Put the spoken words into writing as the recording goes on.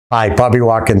Hi, Bobby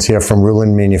Watkins here from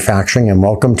Ruland Manufacturing, and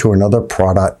welcome to another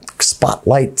product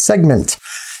spotlight segment.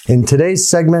 In today's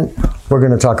segment, we're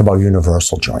going to talk about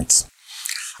universal joints.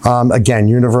 Again,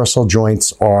 universal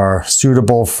joints are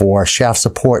suitable for shaft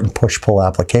support and push-pull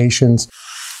applications.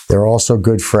 They're also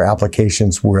good for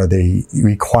applications where the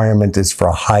requirement is for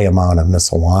a high amount of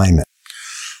misalignment.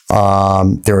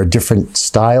 There are different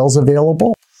styles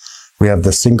available. We have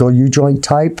the single U-joint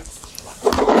type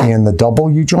and the double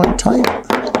U-joint type.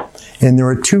 And there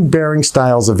are two bearing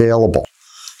styles available.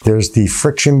 There's the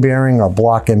friction bearing or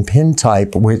block and pin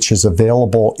type, which is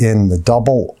available in the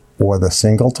double or the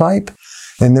single type.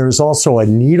 And there's also a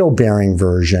needle bearing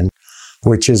version,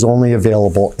 which is only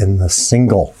available in the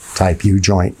single type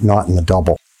U-joint, not in the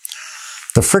double.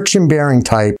 The friction bearing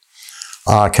type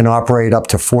can operate up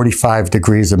to 45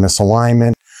 degrees of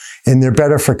misalignment, and they're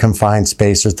better for confined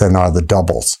spaces than are the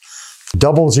doubles. The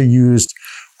doubles are used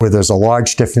where there's a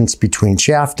large difference between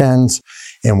shaft ends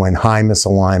and when high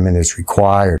misalignment is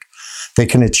required. They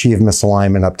can achieve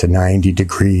misalignment up to 90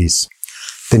 degrees.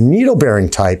 The needle bearing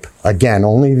type, again,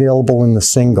 only available in the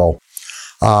single,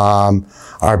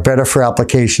 are better for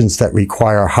applications that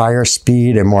require higher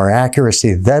speed and more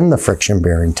accuracy than the friction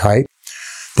bearing type.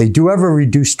 They do have a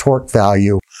reduced torque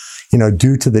value,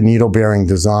 due to the needle bearing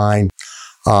design.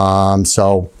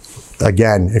 So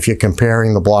again, if you're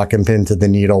comparing the block and pin to the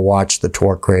needle, watch the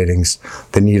torque ratings.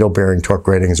 The needle bearing torque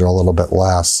ratings are a little bit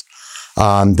less.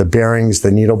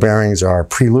 The needle bearings are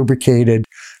pre-lubricated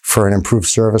for an improved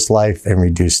service life and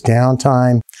reduced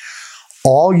downtime.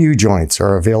 All U-joints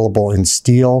are available in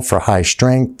steel for high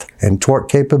strength and torque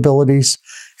capabilities,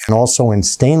 and also in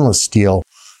stainless steel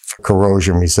for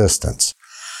corrosion resistance.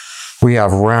 We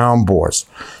have round bores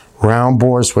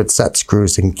with set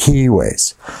screws and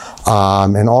keyways,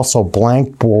 and also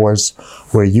blank bores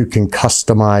where you can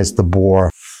customize the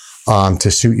bore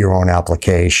to suit your own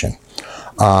application.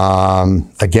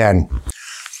 Again,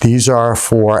 these are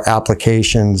for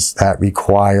applications that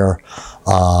require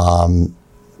a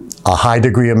high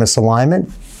degree of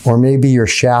misalignment, or maybe your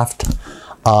shaft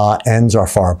ends are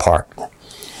far apart.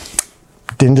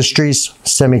 Industries: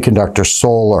 semiconductor,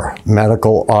 solar,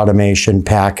 medical, automation,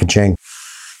 packaging.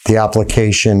 The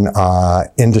application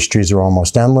industries are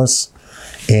almost endless.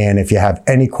 And if you have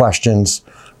any questions,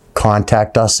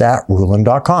 contact us at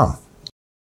ruland.com.